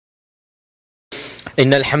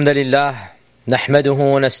إن الحمد لله نحمده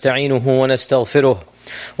ونستعينه ونستغفره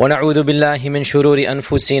ونعوذ بالله من شرور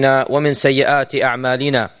أنفسنا ومن سيئات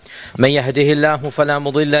أعمالنا من يهده الله فلا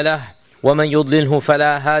مضل له ومن يضلله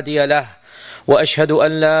فلا هادي له وأشهد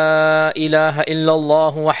أن لا إله إلا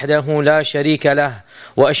الله وحده لا شريك له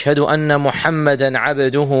وأشهد أن محمدا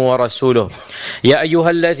عبده ورسوله يا أيها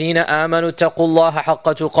الذين آمنوا اتقوا الله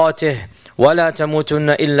حق تقاته ولا تموتن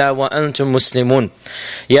إلا وأنتم مسلمون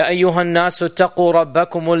يا أيها الناس اتقوا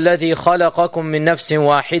ربكم الذي خلقكم من نفس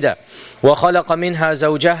واحدة وخلق منها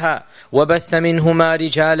زوجها وبث منهما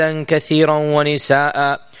رجالا كثيرا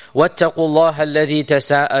ونساء واتقوا الله الذي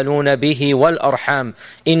تساءلون به والأرحام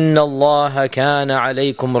إن الله كان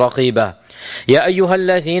عليكم رقيبا يا أيها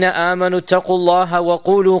الذين آمنوا اتقوا الله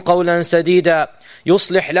وقولوا قولا سديدا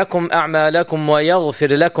يصلح لكم أعمالكم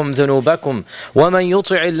ويغفر لكم ذنوبكم ومن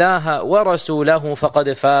يطع الله ورسوله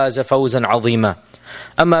فقد فاز فوزا عظيما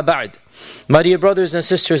أما بعد. My dear brothers and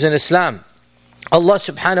sisters in Islam, Allah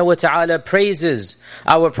subhanahu wa ta'ala praises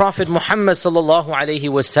our Prophet Muhammad sallallahu alayhi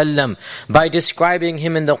wa sallam by describing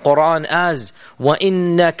him in the Quran as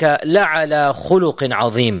وَإِنَّكَ لَعَلَى خُلُقٍ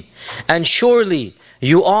عَظِيمٍ, and surely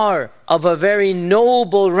you are of a very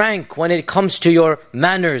noble rank when it comes to your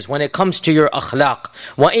manners, when it comes to your akhlaq.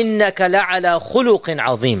 وَإِنَّكَ لَعَلَى خُلُقٍ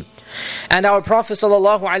عَظِيمٍ. And our Prophet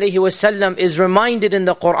sallallahu alayhi wa sallam is reminded in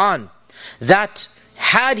the Quran that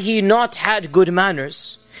had he not had good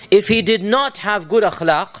manners, if he did not have good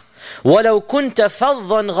akhlaq, وَلَوْ كُنْتَ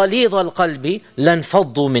فَضًّا غَلِيظَ الْقَلْبِ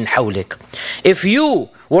لَنْفَضُّوا مِنْ حَوْلِكَ. If you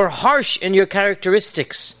were harsh in your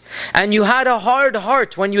characteristics and you had a hard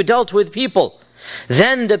heart when you dealt with people,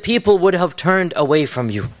 then the people would have turned away from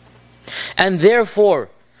you. And therefore,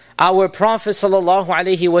 our Prophet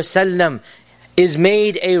ﷺ is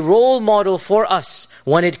made a role model for us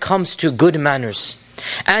when it comes to good manners.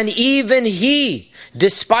 And even he,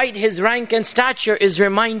 despite his rank and stature, is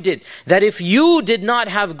reminded that if you did not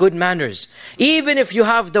have good manners, even if you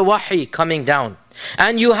have the wahi coming down,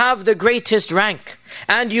 and you have the greatest rank,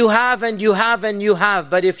 and you have,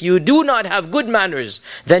 but if you do not have good manners,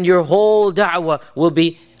 then your whole da'wah will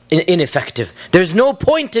be ineffective. There's no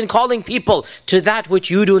point in calling people to that which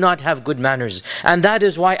you do not have good manners. And that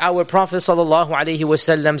is why our Prophet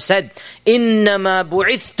ﷺ said, إِنَّمَا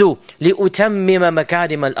بُعِثْتُ لِأُتَمِّمَ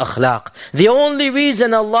مَكَارِمَ الْأَخْلَاقِ. The only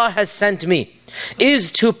reason Allah has sent me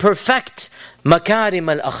is to perfect makarim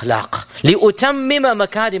al-akhlaq, li'utammima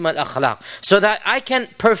makarim al-akhlaq, so that I can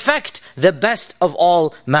perfect the best of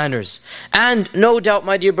all manners. And no doubt,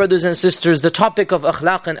 my dear brothers and sisters, the topic of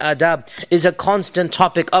akhlaq and adab is a constant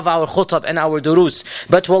topic of our khutab and our durus.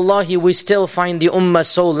 But wallahi, we still find the ummah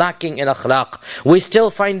so lacking in akhlaq. We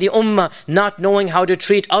still find the ummah not knowing how to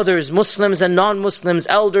treat others, Muslims and non-Muslims,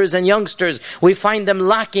 elders and youngsters. We find them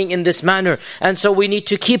lacking in this manner. And so we need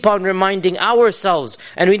to keep on reminding ourselves,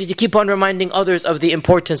 and we need to keep on reminding others of the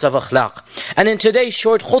importance of akhlaq. And in today's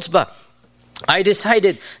short khutbah, I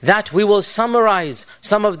decided that we will summarize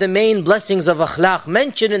some of the main blessings of akhlaq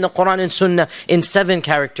mentioned in the Quran and Sunnah in 7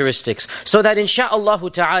 characteristics, so that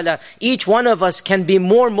insha'Allah ta'ala each one of us can be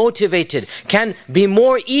more motivated, can be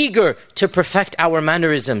more eager to perfect our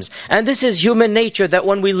mannerisms. And this is human nature, that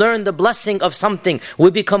when we learn the blessing of something,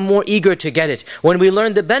 we become more eager to get it. When we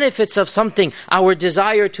learn the benefits of something, our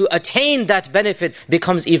desire to attain that benefit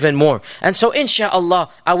becomes even more. And so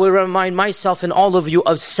insha'Allah, I will remind myself and all of you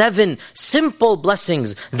of 7 simple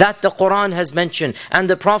blessings that the Quran has mentioned and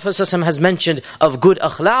the Prophet ﷺ has mentioned of good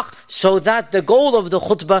akhlaq, so that the goal of the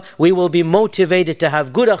khutbah, we will be motivated to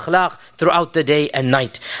have good akhlaq throughout the day and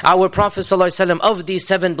night. Our Prophet ﷺ, of these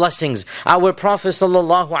 7 blessings, our Prophet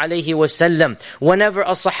ﷺ, whenever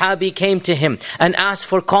a sahabi came to him and asked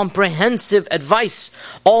for comprehensive advice,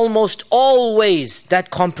 almost always that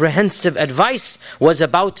comprehensive advice was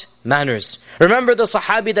about manners. Remember the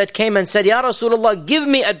sahabi that came and said, Ya Rasulullah, give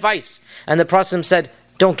me advice. And the Prophet said,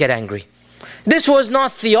 don't get angry. This was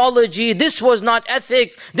not theology, this was not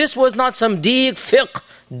ethics, this was not some deep fiqh.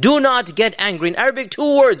 Do not get angry. In Arabic,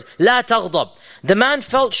 2 words, لا تغضب. The man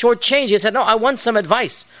felt shortchanged. He said, no, I want some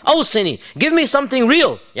advice. Awsini, give me something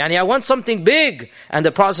real. I want something big. And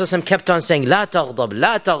the Prophet kept on saying, لا تغضب,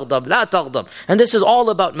 لا تغضب, لا تغضب. And this is all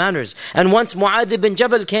about manners. And once Mu'adh ibn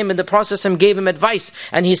Jabal came and the Prophet gave him advice.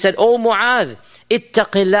 And he said, oh Mu'adh,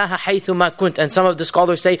 اتق الله حيثما كنت. And some of the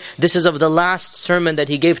scholars say this is of the last sermon that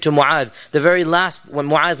he gave to Mu'adh, the very last, when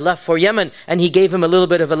Mu'adh left for Yemen, and he gave him a little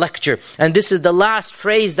bit of a lecture. And this is the last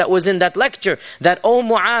phrase that was in that lecture, that, oh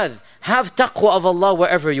Mu'adh, have taqwa of Allah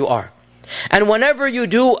wherever you are. And whenever you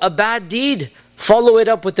do a bad deed, follow it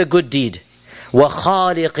up with a good deed.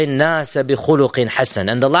 وَخَالِقِ النَّاسَ بِخُلُقٍ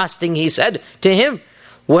حَسَنٍ. And the last thing he said to him,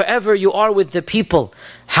 wherever you are with the people,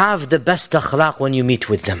 have the best akhlaq when you meet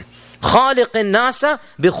with them. خَالِقِ النَّاسَ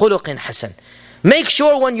بِخُلُقٍ حَسَنٍ. Make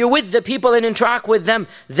sure when you're with the people and interact with them,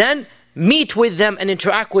 then meet with them and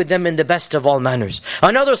interact with them in the best of all manners.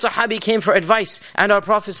 Another Sahabi came for advice, and our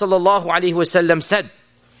Prophet ﷺ said,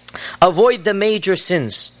 avoid the major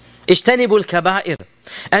sins, اجتنبوا الكبائر,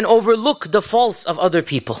 and overlook the faults of other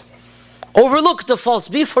people. Overlook the faults,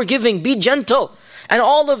 be forgiving, be gentle. And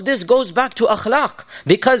all of this goes back to akhlaq,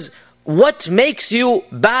 because what makes you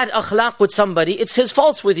bad akhlaq with somebody, it's his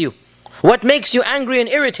faults with you. What makes you angry and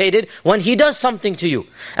irritated when he does something to you?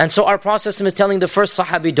 And so our Prophet is telling the first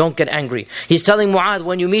Sahabi, don't get angry. He's telling Mu'adh,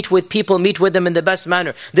 when you meet with people, meet with them in the best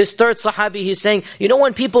manner. This third Sahabi, he's saying,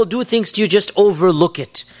 when people do things to you, just overlook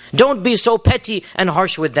it. Don't be so petty and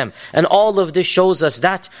harsh with them. And all of this shows us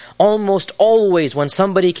that almost always when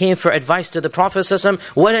somebody came for advice to the Prophet ﷺ,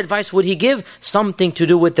 what advice would he give? Something to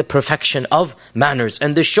do with the perfection of manners.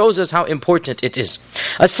 And this shows us how important it is.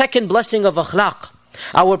 A second blessing of akhlaq.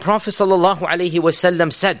 Our Prophet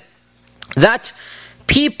ﷺ said that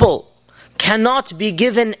people cannot be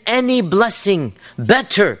given any blessing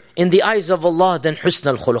better in the eyes of Allah than husn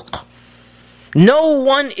al-khuluq. No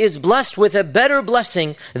one is blessed with a better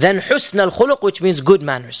blessing than husn al-khuluq, which means good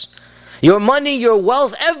manners. Your money, your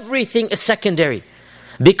wealth, everything is secondary.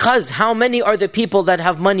 Because how many are the people that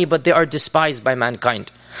have money but they are despised by mankind?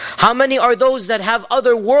 How many are those that have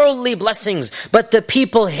other worldly blessings but the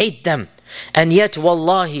people hate them? And yet,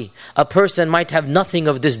 wallahi, a person might have nothing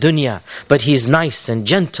of this dunya, but he's nice and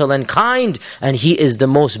gentle and kind, and he is the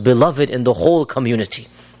most beloved in the whole community.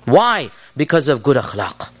 Why? Because of good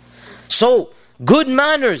akhlaq. So, good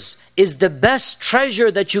manners is the best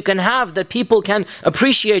treasure that you can have, that people can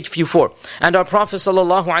appreciate you for. And our Prophet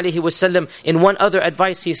ﷺ, in one other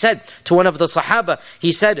advice, he said to one of the Sahaba,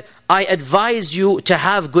 he said, I advise you to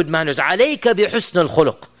have good manners. عَلَيْكَ بِحُسْنِ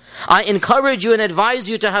الْخُلُقِ. I encourage you and advise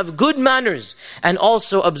you to have good manners, and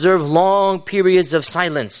also observe long periods of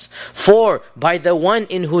silence. For by the one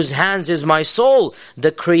in whose hands is my soul,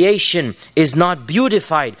 the creation is not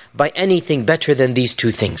beautified by anything better than these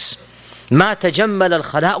two things. مَا تَجَمَّلَ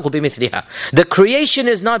الْخَلَاقُ بِمِثْلِهَا. The creation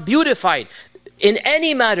is not beautified in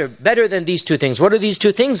any matter better than these two things. What are these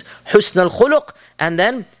two things? حُسْنَ الْخُلُقِ, and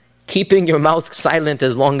then keeping your mouth silent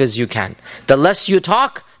as long as you can. The less you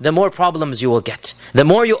talk, the more problems you will get. The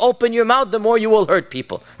more you open your mouth, the more you will hurt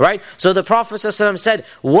people. Right? So the Prophet ﷺ said,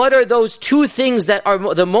 what are those two things that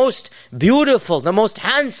are the most beautiful, the most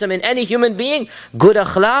handsome in any human being? Good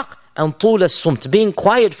akhlaq and طول الصمت, being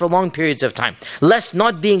quiet for long periods of time. Less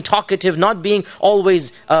not being talkative, not being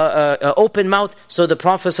always open mouth. So the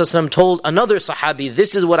Prophet ﷺ told another Sahabi,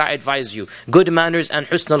 this is what I advise you. Good manners and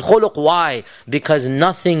husn al-khuluq. Why? Because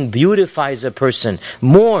nothing beautifies a person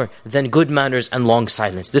more than good manners and long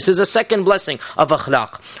silence. This is a second blessing of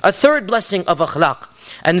akhlaq. A third blessing of akhlaq.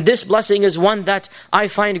 And this blessing is one that I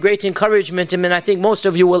find great encouragement in, and I think most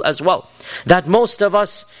of you will as well. That most of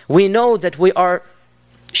us, we know that we are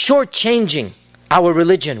shortchanging our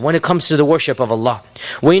religion when it comes to the worship of Allah.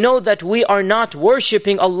 We know that we are not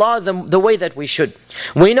worshipping Allah the way that we should.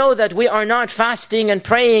 We know that we are not fasting and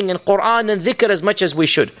praying and Qur'an and dhikr as much as we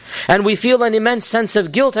should. And we feel an immense sense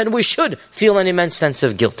of guilt, and we should feel an immense sense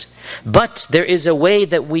of guilt. But there is a way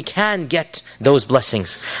that we can get those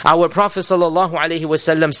blessings. Our Prophet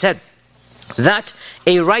ﷺ said that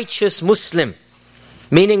a righteous Muslim,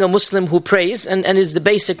 meaning a Muslim who prays and is the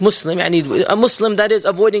basic Muslim, and a Muslim that is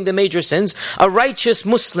avoiding the major sins, a righteous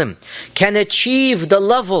Muslim can achieve the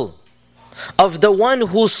level of the one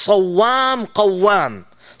who's sawam qawwam.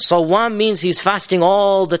 Sawam means he's fasting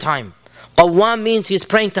all the time. Qawwam means he's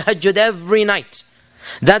praying tahajjud every night.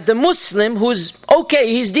 That the Muslim who's okay,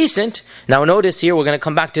 he's decent. Now notice here, we're going to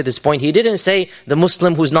come back to this point. He didn't say the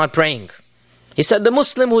Muslim who's not praying. He said the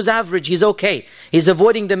Muslim who's average, he's okay. He's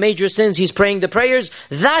avoiding the major sins, he's praying the prayers.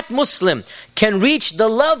 That Muslim can reach the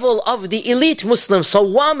level of the elite Muslim,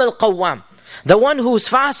 Sawwam al-Qawwam. The one who's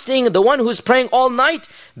fasting, the one who's praying all night,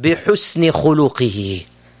 بِحُسْنِ خُلُقِهِ.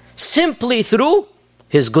 Simply through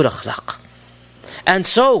his good akhlaq. And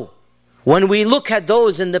so, when we look at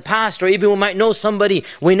those in the past, or even we might know somebody,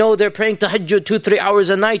 we know they're praying tahajjud 2-3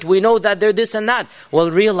 hours a night, we know that they're this and that.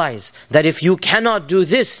 Well, realize that if you cannot do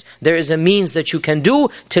this, there is a means that you can do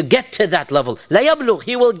to get to that level. La yablugh,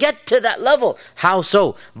 he will get to that level. How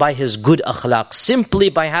so? By his good akhlaq.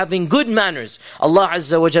 Simply by having good manners. Allah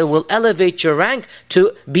Azza wa Jal will elevate your rank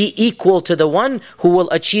to be equal to the one who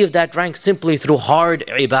will achieve that rank simply through hard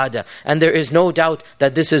ibadah. And there is no doubt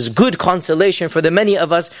that this is good consolation for the many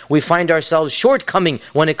of us. We find find ourselves shortcoming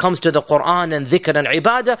when it comes to the Quran and dhikr and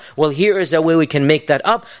ibadah, well, here is a way we can make that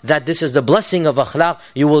up, that this is the blessing of akhlaq.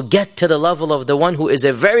 You will get to the level of the one who is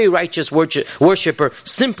a very righteous worshipper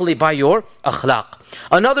simply by your akhlaq.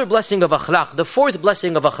 Another blessing of akhlaq, the fourth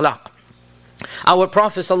blessing of akhlaq. Our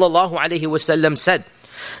Prophet ﷺ said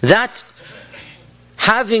that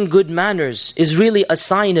having good manners is really a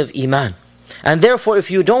sign of iman. And therefore,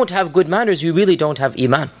 if you don't have good manners, you really don't have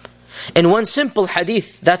iman. In one simple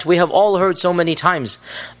hadith that we have all heard so many times,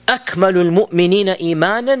 أَكْمَلُ الْمُؤْمِنِينَ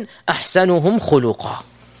إِيمَانًا أَحْسَنُهُمْ خُلُقًا.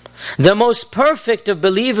 The most perfect of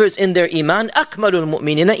believers in their iman, أَكْمَلُ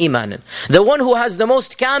الْمُؤْمِنِينَ إِيمَانًا. The one who has the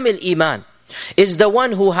most kamil iman is the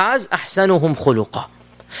one who has أَحْسَنُهُمْ خُلُقًا,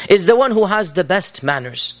 is the one who has the best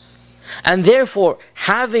manners. And therefore,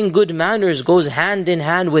 having good manners goes hand in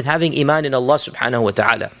hand with having iman in Allah subhanahu wa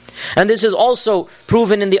ta'ala. And this is also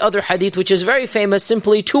proven in the other hadith, which is very famous,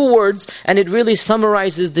 simply 2 words, and it really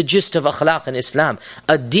summarizes the gist of akhlaq in Islam.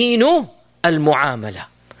 Ad-deenu al-mu'amala.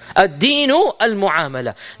 Ad-deenu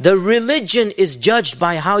al-mu'amala. The religion is judged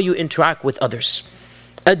by how you interact with others.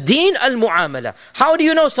 Ad-deen al-mu'amala. How do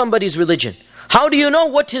you know somebody's religion? How do you know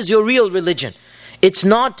what is your real religion? It's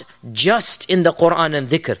not just in the Quran and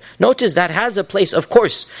dhikr. Notice that has a place, of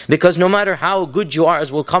course, because no matter how good you are,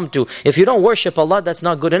 as we'll come to, if you don't worship Allah, that's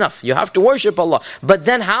not good enough. You have to worship Allah. But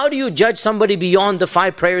then how do you judge somebody beyond the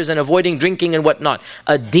 5 prayers and avoiding drinking and whatnot?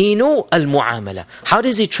 Ad-deenu al-mu'amala. How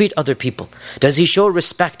does he treat other people? Does he show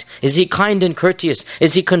respect? Is he kind and courteous?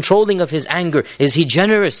 Is he controlling of his anger? Is he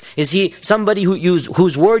generous? Is he somebody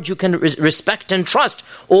whose words you can respect and trust?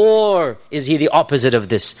 Or is he the opposite of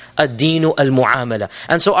this? Ad-deenu al-mu'amala.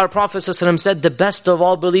 And so our Prophet ﷺ said the best of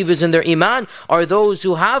all believers in their iman are those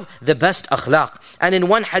who have the best akhlaq. And in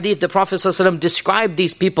one hadith the Prophet ﷺ described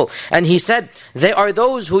these people and he said they are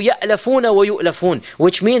those who ya'lafuna wa yu'lafun,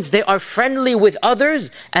 which means they are friendly with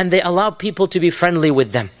others and they allow people to be friendly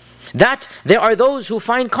with them. That there are those who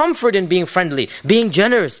find comfort in being friendly, being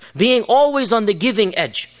generous, being always on the giving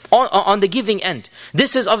edge, on the giving end.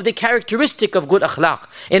 This is of the characteristic of good akhlaq.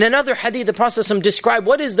 In another hadith, the Prophet ﷺ described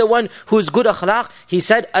what is the one who's good akhlaq. He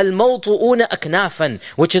said, Al-mawtu'una aknafan,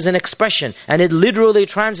 which is an expression, and it literally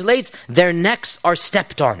translates, their necks are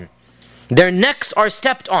stepped on. Their necks are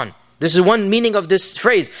stepped on. This is one meaning of this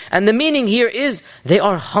phrase. And the meaning here is, they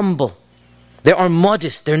are humble. They are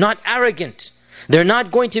modest. They're not arrogant. They're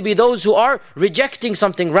not going to be those who are rejecting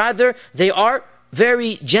something. Rather, they are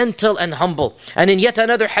very gentle and humble. And in yet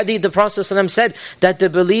another hadith, the Prophet ﷺ said that the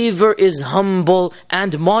believer is humble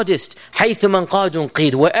and modest. حَيْثُ مَنْ قَادٌ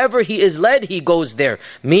قِيدٌ. Wherever he is led, he goes there.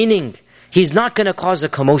 Meaning, he's not going to cause a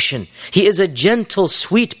commotion. He is a gentle,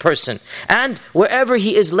 sweet person. And wherever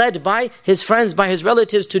he is led by his friends, by his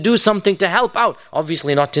relatives to do something to help out,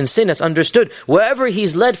 obviously not in sin, as understood. Wherever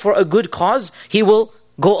he's led for a good cause, he will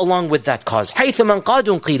go along with that cause. حَيْثُ مَنْ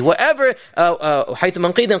قَادٌ قِيدٌ.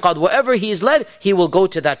 Wherever he is led, he will go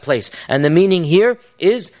to that place. And the meaning here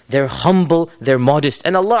is they're humble, they're modest.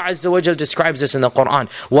 And Allah Azza wa Jal describes this in the Quran.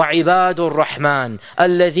 وَعِبَادُ الرَّحْمَنِ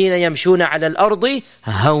الَّذِينَ يَمْشُونَ عَلَى الْأَرْضِ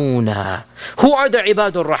هَوْنًا. Who are the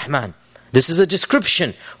Ibādur Rahman? This is a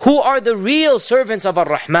description. Who are the real servants of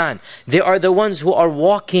Ar-Rahman? They are the ones who are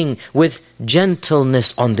walking with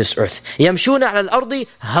gentleness on this earth. يَمْشُونَ عَلَى الْأَرْضِ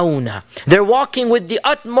هَوْنًا. They're walking with the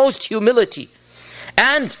utmost humility.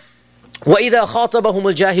 And وَإِذَا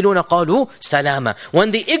خَاطَبَهُمُ الْجَاهِلُونَ قَالُوا سَلَامًا.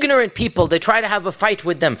 When the ignorant people, they try to have a fight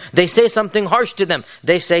with them, they say something harsh to them,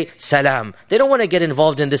 they say salam. They don't want to get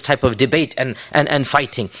involved in this type of debate and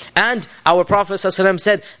fighting. And our Prophet ﷺ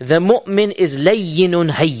said, the mu'min is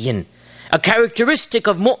layyinun hayyin. A characteristic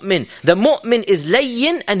of mu'min. The mu'min is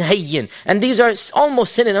layyin and hayyin. And these are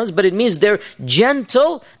almost synonyms, but it means they're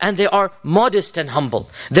gentle and they are modest and humble.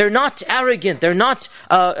 They're not arrogant. They're not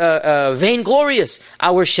vainglorious.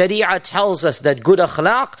 Our sharia tells us that good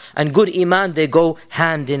akhlaq and good iman, they go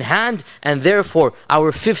hand in hand. And therefore,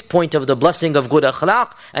 our 5th point of the blessing of good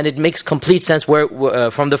akhlaq, and it makes complete sense from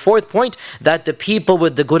the 4th point, that the people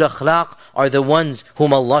with the good akhlaq are the ones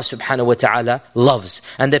whom Allah subhanahu wa ta'ala loves.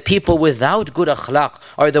 And the people without good akhlaq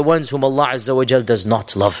are the ones whom Allah Azza wa Jal does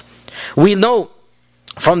not love. We know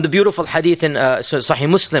from the beautiful hadith in Sahih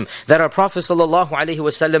Muslim that our Prophet sallallahu alaihi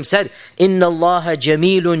wasallam said, "Inna Allah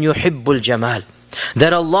jamilun yuhibbul jamal."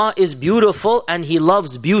 That Allah is beautiful and He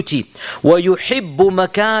loves beauty. Wa yuhibbu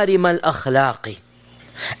makarim al-akhlaqi.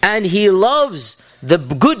 And He loves the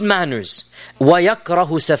good manners. وَيَكْرَهُ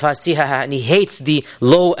سَفَاسِهَا. And He hates the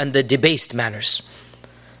low and the debased manners.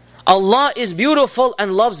 Allah is beautiful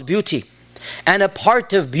and loves beauty. And a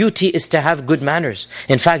part of beauty is to have good manners.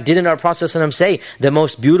 In fact, didn't our Prophet ﷺ say, the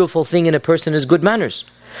most beautiful thing in a person is good manners?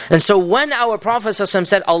 And so when our Prophet ﷺ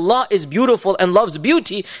said, Allah is beautiful and loves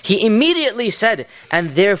beauty, he immediately said,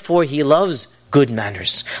 and therefore he loves good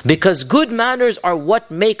manners. Because good manners are what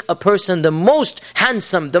make a person the most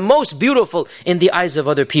handsome, the most beautiful in the eyes of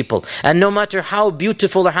other people. And no matter how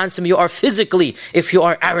beautiful or handsome you are physically, if you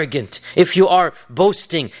are arrogant, if you are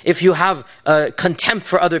boasting, if you have contempt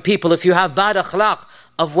for other people, if you have bad akhlaq,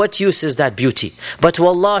 of what use is that beauty? But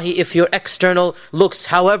wallahi, if your external looks,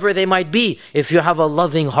 however they might be, if you have a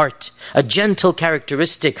loving heart, a gentle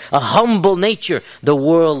characteristic, a humble nature, the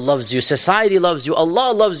world loves you, society loves you,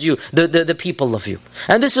 Allah loves you, the people love you.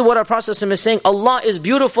 And this is what our Prophet is saying, Allah is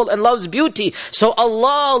beautiful and loves beauty. So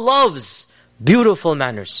Allah loves beautiful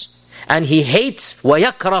manners. And He hates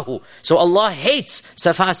وَيَكْرَهُ. So Allah hates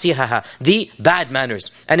سَفَاسِهَهَا, the bad manners.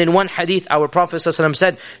 And in one hadith, our Prophet ﷺ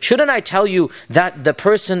said, shouldn't I tell you that the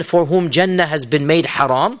person for whom Jannah has been made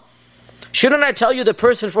haram? Shouldn't I tell you the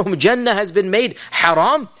person for whom Jannah has been made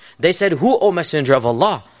haram? They said, who, O Messenger of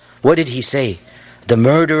Allah? What did He say? The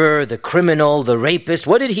murderer, the criminal, the rapist.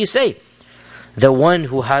 What did He say? The one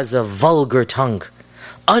who has a vulgar tongue,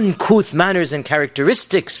 uncouth manners and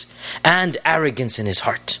characteristics, and arrogance in his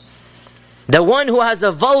heart. The one who has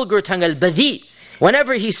a vulgar tongue, al-badhi.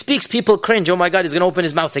 Whenever he speaks, people cringe. Oh my God, he's going to open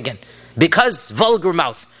his mouth again. Because vulgar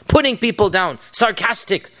mouth, putting people down,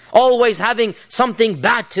 sarcastic, always having something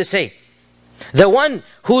bad to say. The one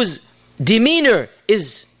whose demeanor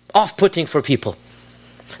is off-putting for people.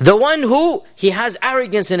 The one who, he has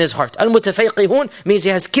arrogance in his heart. Al-mutafayqihun means he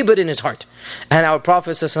has kibr in his heart. And our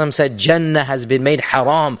Prophet ﷺ said, Jannah has been made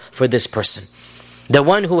haram for this person. The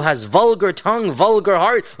one who has vulgar tongue, vulgar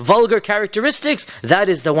heart, vulgar characteristics, that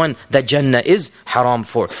is the one that Jannah is haram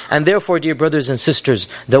for. And therefore, dear brothers and sisters,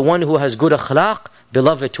 the one who has good akhlaq,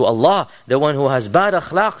 beloved to Allah. The one who has bad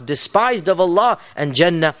akhlaq, despised of Allah, and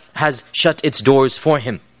Jannah has shut its doors for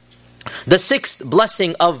him. The sixth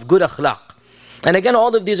blessing of good akhlaq, and again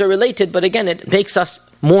all of these are related, but again it makes us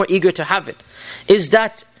more eager to have it, is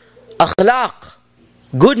that akhlaq,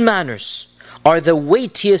 good manners, are the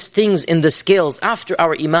weightiest things in the scales after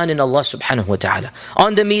our iman in Allah subhanahu wa ta'ala.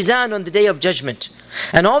 On the mizan, on the day of judgment.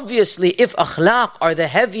 And obviously, if akhlaq are the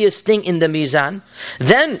heaviest thing in the mizan,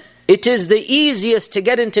 then it is the easiest to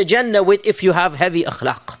get into Jannah with if you have heavy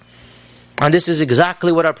akhlaq. And this is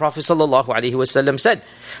exactly what our Prophet sallallahu alaihi wasallam said.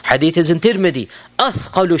 Hadith is in Tirmidhi.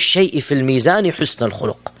 أَثْقَلُ الشَّيْءِ فِي الْمِيزَانِ حُسْنَ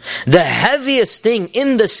الْخُلُقِ. The heaviest thing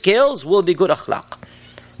in the scales will be good akhlaq.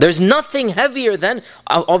 There's nothing heavier than,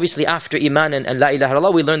 obviously after Iman and La ilaha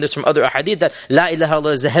illallah, we learn this from other ahadith, that La ilaha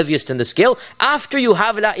illallah is the heaviest in the scale. After you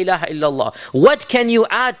have La ilaha illallah, what can you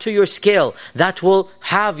add to your scale that will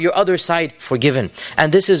have your other side forgiven?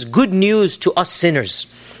 And this is good news to us sinners.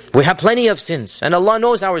 We have plenty of sins, and Allah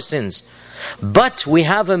knows our sins. But we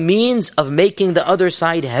have a means of making the other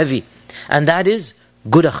side heavy, and that is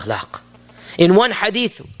good akhlaq. In one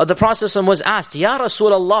hadith, the Prophet was asked, Ya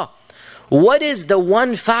Rasulullah, what is the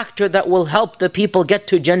one factor that will help the people get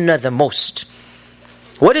to Jannah the most?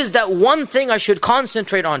 What is that one thing I should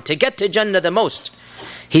concentrate on to get to Jannah the most?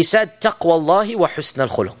 He said, Taqwa Allahi wa husn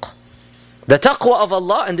al-khuluq. The taqwa of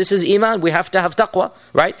Allah, and this is iman, we have to have taqwa,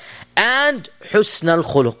 right? And husn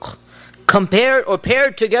al-khuluq. Compared or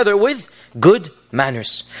paired together with good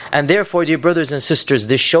manners. And therefore, dear brothers and sisters,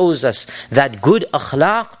 this shows us that good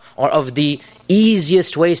akhlaq are of the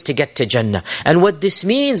easiest ways to get to Jannah. And what this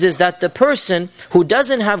means is that the person who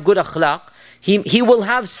doesn't have good akhlaq, he will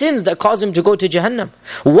have sins that cause him to go to Jahannam.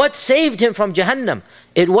 What saved him from Jahannam?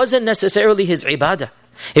 It wasn't necessarily his ibadah.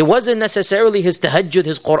 It wasn't necessarily his tahajjud,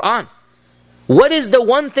 his Qur'an. What is the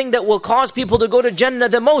one thing that will cause people to go to Jannah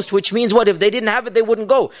the most? Which means what? If they didn't have it, they wouldn't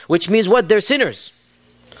go. Which means what? They're sinners.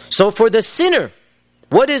 So for the sinner,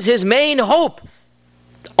 what is his main hope?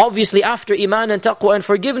 Obviously, after iman and taqwa and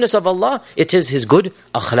forgiveness of Allah, it is his good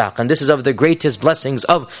akhlaq. And this is of the greatest blessings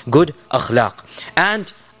of good akhlaq.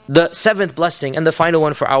 And the seventh blessing, and the final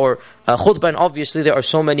one for our khutbah, and obviously there are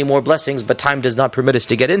so many more blessings, but time does not permit us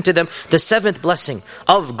to get into them. The seventh blessing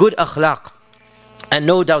of good akhlaq. And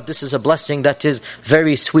no doubt this is a blessing that is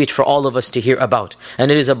very sweet for all of us to hear about.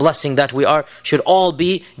 And it is a blessing that we should all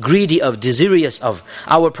be greedy of, desirous of.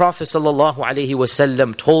 Our Prophet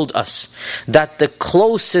ﷺ told us that the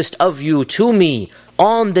closest of you to me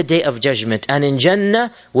on the day of judgment and in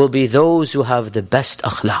Jannah will be those who have the best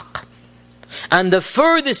akhlaq. And the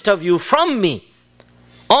furthest of you from me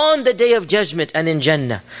on the day of judgment and in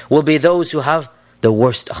Jannah will be those who have the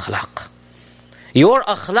worst akhlaq. Your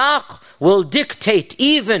akhlaq will dictate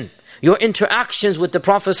even your interactions with the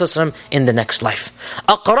Prophet ﷺ in the next life.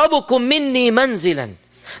 أَقْرَبُكُم مِّنِّي مَنْزِلًا.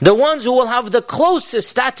 The ones who will have the closest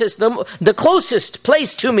status, the closest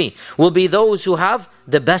place to me will be those who have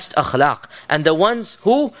the best akhlaq. And the ones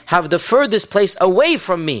who have the furthest place away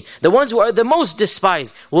from me, the ones who are the most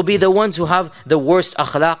despised, will be the ones who have the worst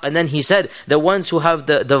akhlaq. And then he said, the ones who have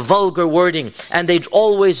the vulgar wording, and they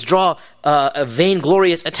always draw a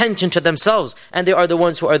vainglorious attention to themselves, and they are the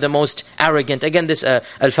ones who are the most arrogant. Again, this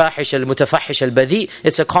al-fahish, al-mutafahish, al-badi,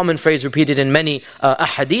 it's a common phrase repeated in many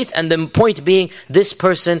ahadith, and the point being, this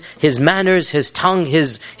person, his manners, his tongue,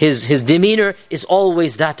 his demeanor is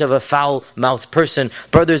always that of a foul-mouthed person.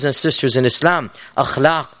 Brothers and sisters in Islam,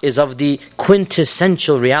 akhlaq is of the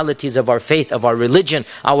quintessential realities of our faith, of our religion.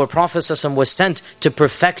 Our Prophet ﷺ was sent to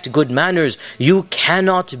perfect good manners. You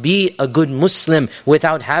cannot be a good Muslim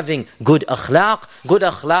without having good akhlaq. Good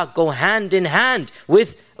akhlaq go hand in hand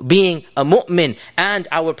with being a mu'min. And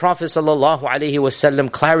our Prophet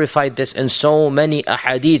ﷺ clarified this in so many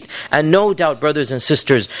ahadith. And no doubt, brothers and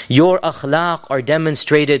sisters, your akhlaq are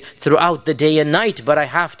demonstrated throughout the day and night. But I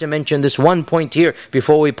have to mention this one point here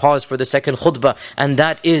before we pause for the second khutbah. And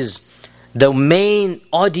that is, the main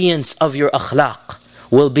audience of your akhlaq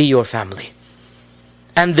will be your family.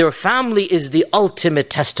 And their family is the ultimate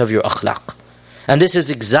test of your akhlaq. And this is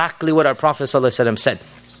exactly what our Prophet ﷺ said.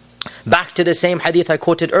 Back to the same hadith I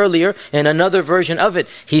quoted earlier, in another version of it,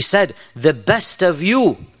 he said, the best of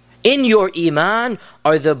you in your iman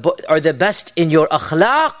are the best in your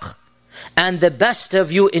akhlaq, and the best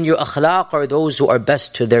of you in your akhlaq are those who are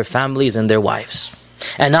best to their families and their wives.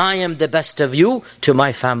 And I am the best of you to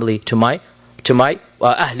my family, to my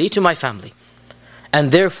ahli, to my family.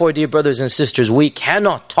 And therefore, dear brothers and sisters, we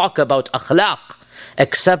cannot talk about akhlaq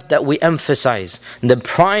except that we emphasize the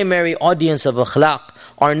primary audience of akhlaq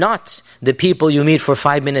are not the people you meet for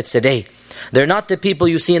 5 minutes a day. They're not the people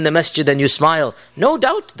you see in the masjid and you smile. No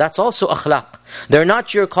doubt, that's also akhlaq. They're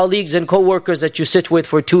not your colleagues and co-workers that you sit with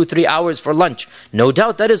for 2-3 hours for lunch. No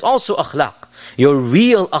doubt, that is also akhlaq. Your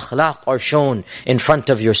real akhlaq are shown in front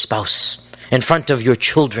of your spouse, in front of your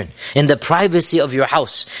children, in the privacy of your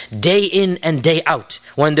house, day in and day out,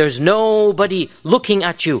 when there's nobody looking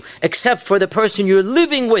at you except for the person you're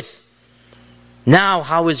living with. Now,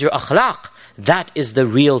 how is your akhlaq? That is the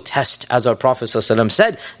real test. As our Prophet ﷺ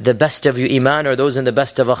said, the best of you iman are those in the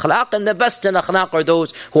best of akhlaq, and the best in akhlaq are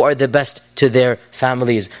those who are the best to their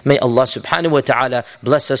families. May Allah subhanahu wa ta'ala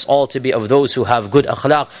bless us all to be of those who have good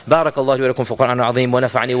akhlaq. Barakallahu wa lakum fi al-Qur'an al-Azim wa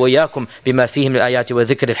nafa'ani wa iyyakum bima fihi min al-ayati wa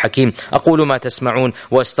dhikr al-hakim. Aqulu ma tasma'un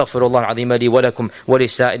wa astaghfirullah al-azim li wa lakum wa li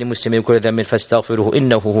sa'il muslimin kulli dhanbin fastaghfiruhu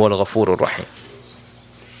innahu huwal ghafurur rahim.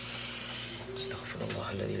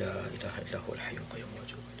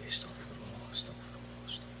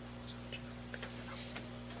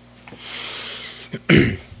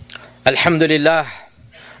 الحمد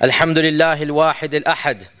لله الواحد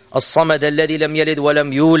الأحد الصمد الذي لم يلد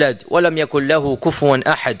ولم يولد ولم يكن له كفوا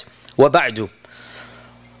أحد وبعد.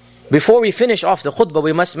 Before we finish off the khutbah,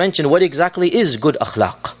 we must mention what exactly is good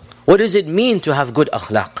akhlaq. What does it mean to have good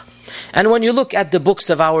akhlaq? And when you look at the books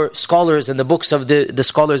of our scholars and the books of the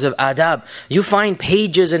scholars of adab, you find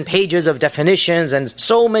pages and pages of definitions and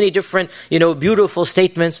so many different, beautiful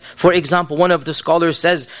statements. For example, one of the scholars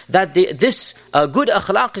says that this good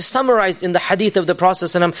akhlaq is summarized in the hadith of the Prophet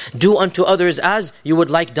ﷺ, do unto others as you would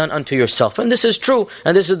like done unto yourself. And this is true,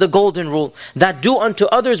 and this is the golden rule, that do unto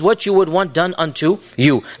others what you would want done unto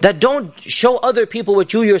you. That don't show other people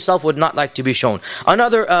what you yourself would not like to be shown.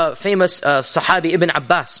 Another famous Sahabi,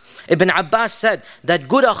 Ibn Abbas said that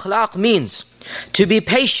good akhlaq means to be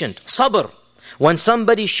patient, sabr, when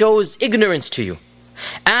somebody shows ignorance to you,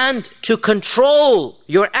 and to control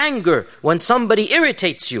your anger when somebody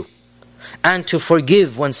irritates you, and to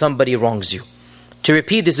forgive when somebody wrongs you. To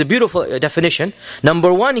repeat, this is a beautiful definition.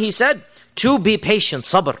 Number one, he said, to be patient,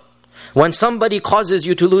 sabr. When somebody causes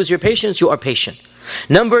you to lose your patience, you are patient.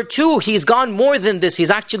 Number two, he's gone more than this.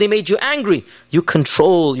 He's actually made you angry. You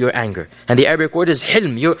control your anger. And the Arabic word is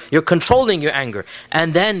hilm. You're controlling your anger.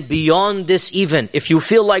 And then beyond this even, if you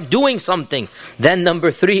feel like doing something, then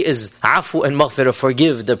number three is afu and maghfirah,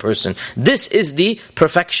 forgive the person. This is the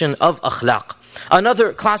perfection of akhlaq.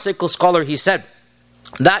 Another classical scholar, he said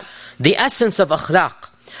that the essence of akhlaq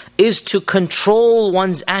is to control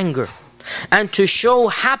one's anger and to show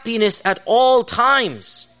happiness at all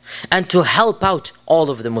times, and to help out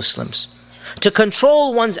all of the Muslims. To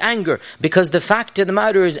control one's anger, because the fact of the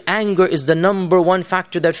matter is, anger is the number one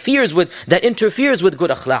factor that interferes with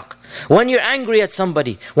good akhlaq. When you're angry at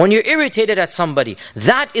somebody, when you're irritated at somebody,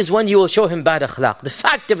 that is when you will show him bad akhlaq. The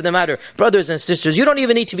fact of the matter, brothers and sisters, you don't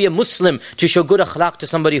even need to be a Muslim to show good akhlaq to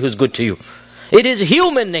somebody who's good to you. It is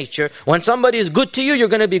human nature. When somebody is good to you, you're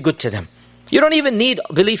going to be good to them. You don't even need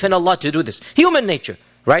belief in Allah to do this. Human nature,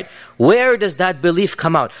 right? Where does that belief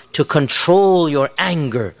come out? To control your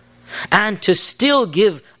anger and to still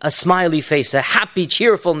give a smiley face, a happy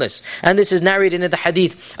cheerfulness. And this is narrated in the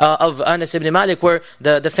hadith of Anas ibn Malik, where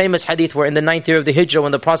the famous hadith where in the 9th year of the Hijrah,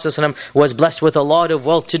 when the Prophet ﷺ was blessed with a lot of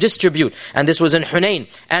wealth to distribute, and this was in Hunayn,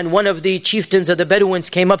 and one of the chieftains of the Bedouins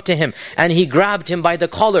came up to him, and he grabbed him by the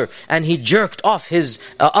collar, and he jerked off his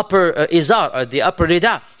upper izar, the upper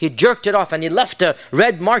rida. He jerked it off, and he left a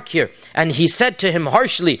red mark here. And he said to him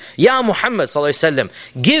harshly, Ya Muhammad ﷺ,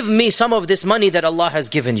 give me some of this money that Allah has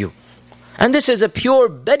given you. And this is a pure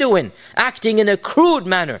Bedouin acting in a crude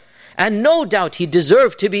manner. And no doubt he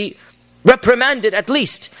deserved to be reprimanded at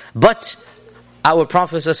least. But our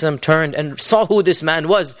Prophet ﷺ turned and saw who this man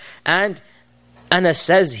was. And Anas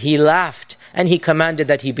says he laughed and he commanded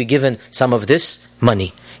that he be given some of this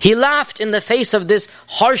money. He laughed in the face of this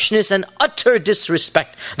harshness and utter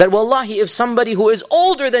disrespect. That wallahi, if somebody who is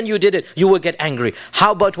older than you did it, you would get angry.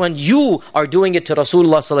 How about when you are doing it to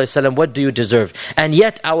Rasulullah ﷺ? What do you deserve? And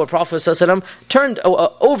yet our Prophet ﷺ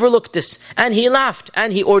overlooked this, and he laughed,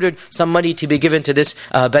 and he ordered some money to be given to this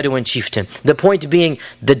Bedouin chieftain. The point being,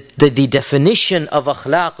 the definition of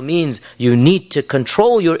akhlaq means you need to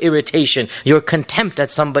control your irritation, your contempt at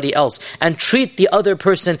somebody else, and treat the other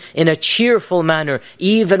person in a cheerful manner,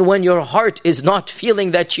 even when your heart is not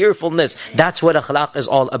feeling that cheerfulness. That's what akhlaq is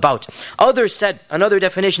all about. Others said, another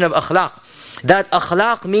definition of akhlaq, that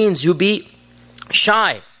akhlaq means you be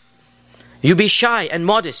shy. You be shy and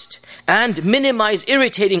modest, and minimize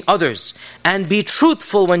irritating others, and be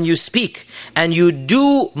truthful when you speak, and you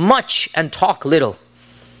do much and talk little.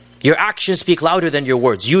 Your actions speak louder than your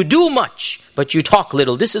words. You do much, but you talk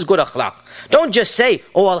little. This is good akhlaq. Don't just say,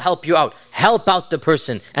 oh, I'll help you out. Help out the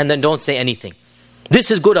person, and then don't say anything. This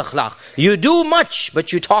is good akhlaq. You do much,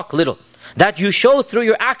 but you talk little. That you show through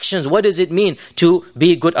your actions, what does it mean to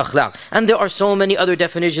be good akhlaq? And there are so many other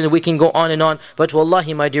definitions, we can go on and on. But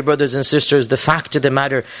wallahi, my dear brothers and sisters, the fact of the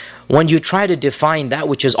matter, when you try to define that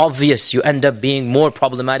which is obvious, you end up being more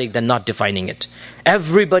problematic than not defining it.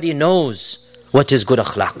 Everybody knows what is good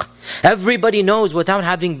akhlaq. Everybody knows without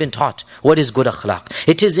having been taught what is good akhlaq.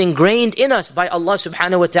 It is ingrained in us by Allah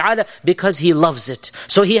subhanahu wa ta'ala because He loves it.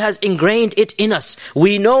 So He has ingrained it in us.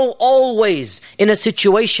 We know always in a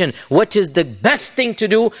situation what is the best thing to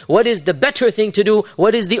do, what is the better thing to do,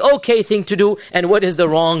 what is the okay thing to do, and what is the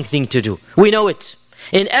wrong thing to do. We know it.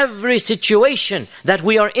 In every situation that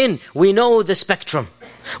we are in, we know the spectrum.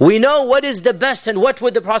 We know what is the best and what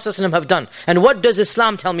would the Prophet ﷺ have done. And what does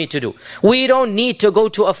Islam tell me to do? We don't need to go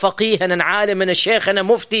to a faqih and an alim and a sheikh and a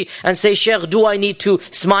mufti and say, Sheikh, do I need to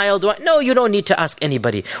smile? No, you don't need to ask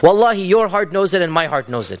anybody. Wallahi, your heart knows it and my heart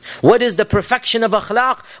knows it. What is the perfection of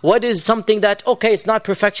akhlaq? What is something that, okay, it's not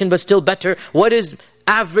perfection but still better? What is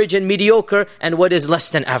average and mediocre, and what is less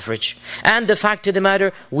than average? And the fact of the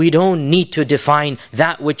matter, we don't need to define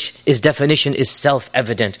that which is definition is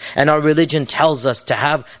self-evident. And our religion tells us to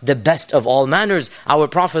have the best of all manners. Our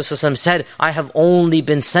Prophet ﷺ said, I have only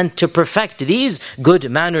been sent to perfect these good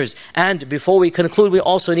manners. And before we conclude, we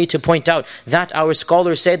also need to point out that our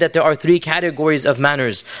scholars say that there are 3 categories of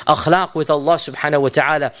manners. Akhlaq with Allah subhanahu wa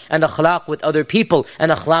ta'ala, and akhlaq with other people,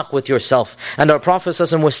 and akhlaq with yourself. And our Prophet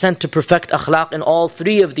ﷺ was sent to perfect akhlaq in all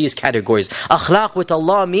 3 of these categories. Akhlaq with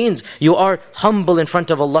Allah means you are humble in front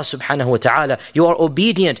of Allah subhanahu wa ta'ala. You are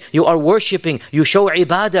obedient. You are worshipping. You show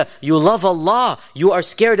ibadah. You love Allah. You are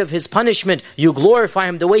scared of His punishment. You glorify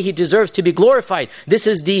Him the way He deserves to be glorified. This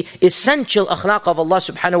is the essential akhlaq of Allah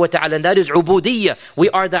subhanahu wa ta'ala, and that is ubudiyyah. We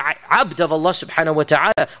are the abd of Allah subhanahu wa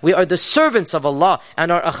ta'ala. We are the servants of Allah,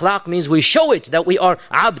 and our akhlaq means we show it that we are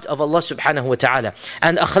abd of Allah subhanahu wa ta'ala.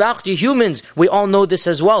 And akhlaq to humans, we all know this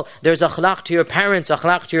as well. There's akhlaq to your parents,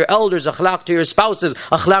 akhlaq to your elders, akhlaq to your spouses,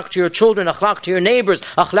 akhlaq to your children, akhlaq to your neighbors,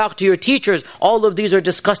 akhlaq to your teachers. All of these are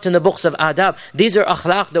discussed in the books of adab. These are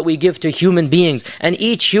akhlaq that we give to human beings. And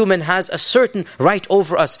each human has a certain right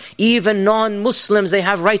over us. Even non-Muslims, they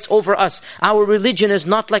have rights over us. Our religion is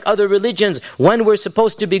not like other religions. When we're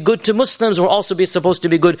supposed to be good to Muslims, we're also supposed to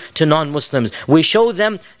be good to non-Muslims. We show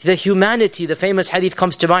them the humanity. The famous hadith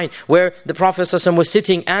comes to mind where the Prophet ﷺ was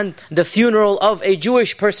sitting and the funeral of a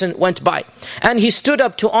Jewish person went by. And he stood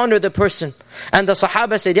up to honor the person. And the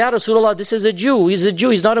Sahaba said, Ya Rasulullah, this is a Jew. He's a Jew.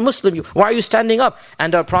 He's not a Muslim. Why are you standing up?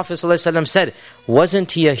 And our Prophet ﷺ said,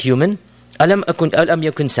 wasn't he a human? Alam yakun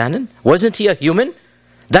sanan? Wasn't he a human?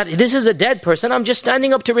 That this is a dead person. I'm just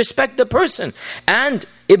standing up to respect the person. And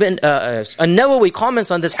Ibn An-Nawawi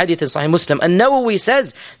comments on this hadith in Sahih Muslim. An-Nawawi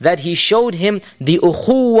says that he showed him the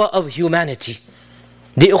ukhuwa of humanity.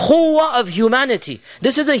 The ukhuwa of humanity.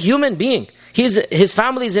 This is a human being. His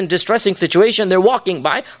family's in distressing situation, they're walking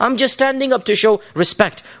by, I'm just standing up to show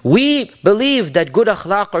respect. We believe that good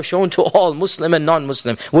akhlaq are shown to all, Muslim and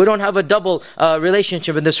non-Muslim. We don't have a double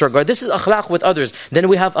relationship in this regard. This is akhlaq with others. Then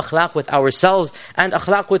we have akhlaq with ourselves. And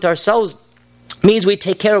akhlaq with ourselves means we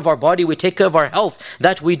take care of our body, we take care of our health,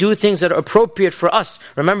 that we do things that are appropriate for us.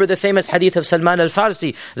 Remember the famous hadith of Salman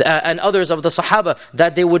al-Farsi and others of the Sahaba,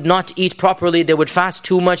 that they would not eat properly, they would fast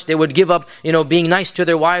too much, they would give up, being nice to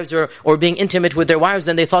their wives or being intimate with their wives,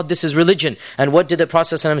 and they thought this is religion. And what did the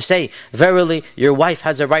Prophet ﷺ say? Verily, your wife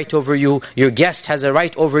has a right over you, your guest has a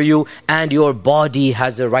right over you, and your body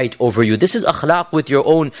has a right over you. This is akhlaq with your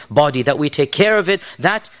own body, that we take care of it,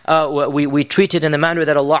 that we treat it in the manner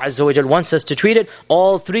that Allah Azza wa Jal wants us to treat it.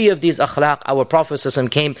 All three of these akhlaq, our Prophet ﷺ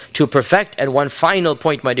came to perfect. And one final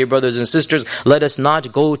point, my dear brothers and sisters, let us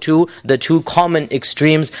not go to the two common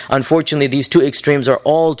extremes. Unfortunately, these two extremes are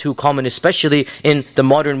all too common, especially in the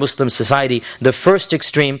modern Muslim society. The first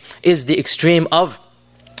extreme is the extreme of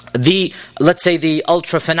let's say the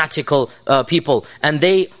ultra fanatical people, and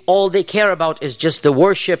all they care about is just the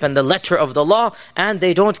worship and the letter of the law, and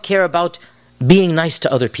they don't care about being nice to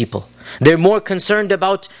other people. They're more concerned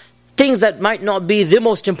about things that might not be the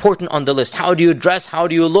most important on the list. How do you dress? How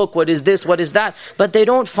do you look? What is this? What is that? But they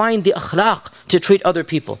don't find the akhlaq to treat other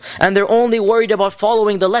people. And they're only worried about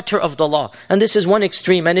following the letter of the law. And this is one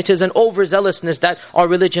extreme. And it is an overzealousness that our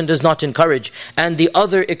religion does not encourage. And the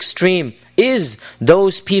other extreme is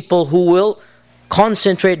those people who will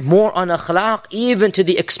concentrate more on akhlaq, even to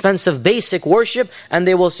the expense of basic worship, and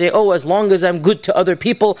they will say, oh, as long as I'm good to other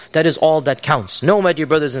people, that is all that counts. No, my dear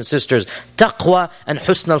brothers and sisters, taqwa and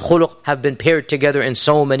husn al-khuluq have been paired together in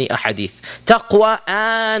so many ahadith. Taqwa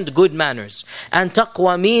and good manners. And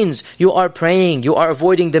taqwa means you are praying, you are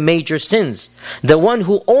avoiding the major sins. The one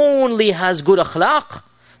who only has good akhlaq,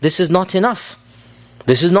 this is not enough.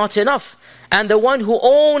 This is not enough. And the one who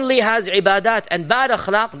only has ibadat and bad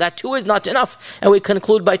akhlaq, that too is not enough. And we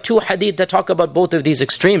conclude by two hadith that talk about both of these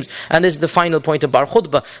extremes. And this is the final point of our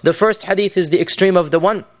khutbah. The first hadith is the extreme of the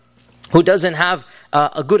one who doesn't have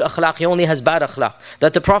a good akhlaq, he only has bad akhlaq.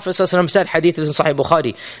 That the Prophet ﷺ said, hadith is in Sahih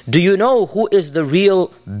Bukhari, do you know who is the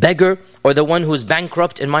real beggar or the one who is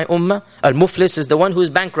bankrupt in my ummah? Al-Muflis is the one who is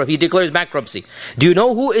bankrupt, he declares bankruptcy. Do you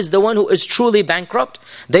know who is the one who is truly bankrupt?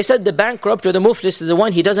 They said the bankrupt or the Muflis is the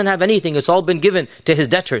one, he doesn't have anything, it's all been given to his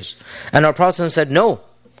debtors. And our Prophet ﷺ said, no.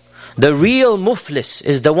 The real muflis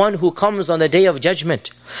is the one who comes on the day of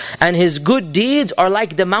judgment. And his good deeds are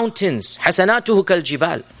like the mountains. Hasanatuhu kal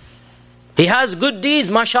jibal. He has good deeds,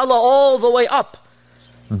 mashallah, all the way up.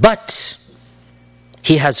 But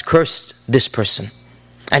he has cursed this person.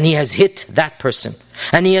 And he has hit that person.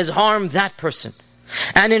 And he has harmed that person.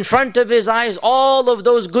 And in front of his eyes, all of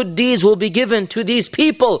those good deeds will be given to these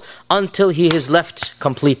people until he is left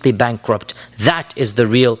completely bankrupt. That is the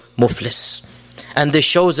real muflis. And this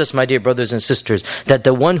shows us, my dear brothers and sisters, that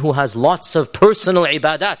the one who has lots of personal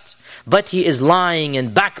ibadat, but he is lying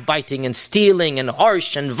and backbiting and stealing and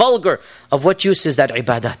harsh and vulgar, of what use is that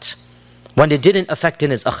ibadat? When it didn't affect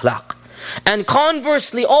in his akhlaq. And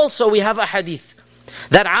conversely also we have a hadith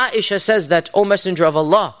that Aisha says that, O Messenger of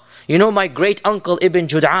Allah, you know my great uncle Ibn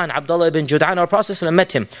Jud'an, Abdullah Ibn Jud'an, our Prophet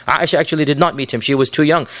met him. Aisha actually did not meet him, she was too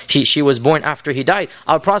young. She was born after he died.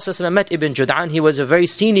 Our Prophet met Ibn Jud'an. He was a very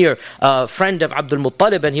senior friend of Abdul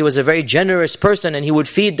Muttalib, and he was a very generous person, and he would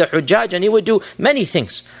feed the Hujjaj, and he would do many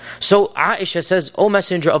things. So Aisha says, O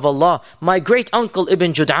Messenger of Allah, my great uncle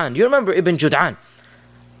Ibn Jud'an, you remember Ibn Jud'an?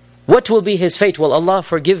 What will be his fate? Will Allah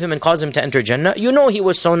forgive him and cause him to enter Jannah? You know he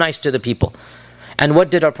was so nice to the people. And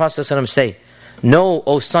what did our Prophet say? No,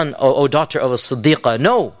 O son, O daughter of a Siddiqah,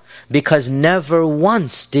 no. Because never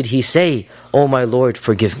once did he say, Oh my Lord,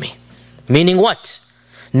 forgive me. Meaning what?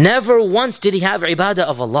 Never once did he have ibadah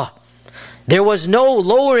of Allah. There was no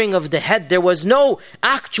lowering of the head. There was no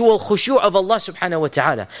actual khushu' of Allah subhanahu wa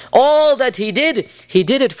ta'ala. All that he did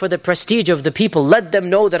it for the prestige of the people. Let them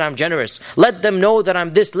know that I'm generous. Let them know that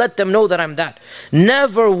I'm this. Let them know that I'm that.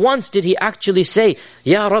 Never once did he actually say,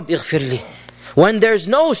 Ya Rabb ighfirli. When there's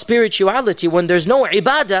no spirituality, when there's no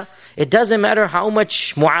ibadah, it doesn't matter how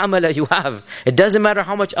much mu'amala you have. It doesn't matter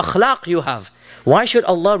how much akhlaq you have. Why should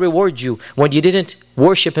Allah reward you when you didn't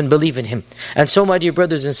worship and believe in Him? And so, my dear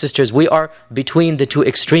brothers and sisters, we are between the two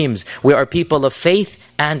extremes. We are people of faith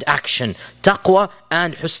and action. Taqwa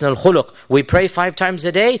and husn al-khuluq. We pray 5 times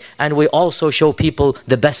a day, and we also show people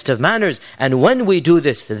the best of manners. And when we do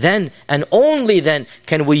this, then and only then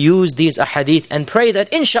can we use these ahadith and pray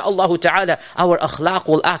that insha'Allah ta'ala our akhlaq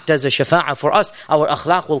will act as a shafa'ah for us. Our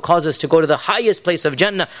akhlaq will cause us to go to the highest place of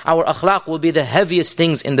Jannah. Our akhlaq will be the heaviest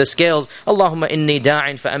things in the scales. Allahumma inni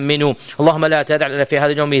da'in fa'amminu. Allahumma la tad'a لنا في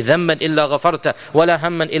هذا اليوم ذنبا إلا غفرته، ولا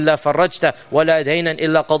هما إلا فرجته، ولا دينا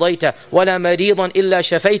إلا قضيته، ولا مريضا إلا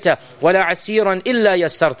شفيته، ولا عسيرا إلا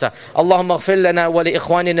يسرته. اللهم اغفر لنا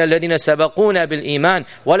ولإخواننا الذين سبقونا بالإيمان،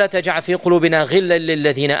 ولا تجعل في قلوبنا غلا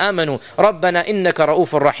للذين آمنوا، ربنا إنك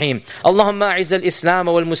رؤوف رحيم. اللهم أعز الإسلام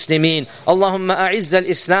والمسلمين، اللهم أعز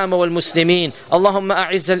الإسلام والمسلمين، اللهم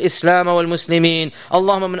أعز الإسلام والمسلمين.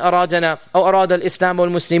 اللهم من أرادنا أو أراد الإسلام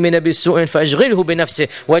والمسلمين بسوء فأشغله بنفسه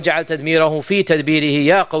واجعل تدميره في تدبيره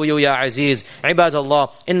يا قوي يا عزيز. عباد الله،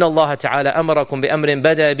 إن الله تعالى أمركم بأمر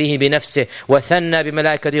بدأ به بنفسه وثنى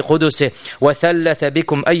بملائكة قدسه وثلث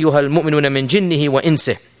بكم أيها المؤمنون من جنه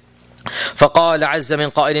وإنسه، فقال عز من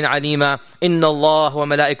قائل عليما: إن الله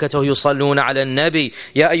وملائكته يصلون على النبي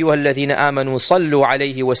يا أيها الذين آمنوا صلوا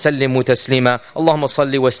عليه وسلموا تسليما. اللهم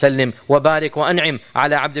صل وسلم وبارك وأنعم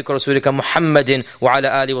على عبدك ورسولك محمد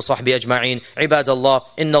وعلى آله وصحبه أجمعين. عباد الله،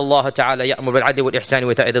 إن الله تعالى يأمر بالعدل والإحسان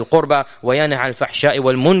وإيتاء ذي القربى وينهى عن الفحشاء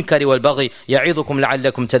والمنكر والبغي يعظكم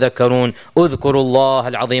لعلكم تذكرون. اذكروا الله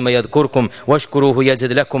العظيم يذكركم واشكروه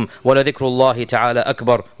يزد لكم ولذكر الله تعالى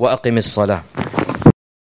أكبر. وأقم الصلاة.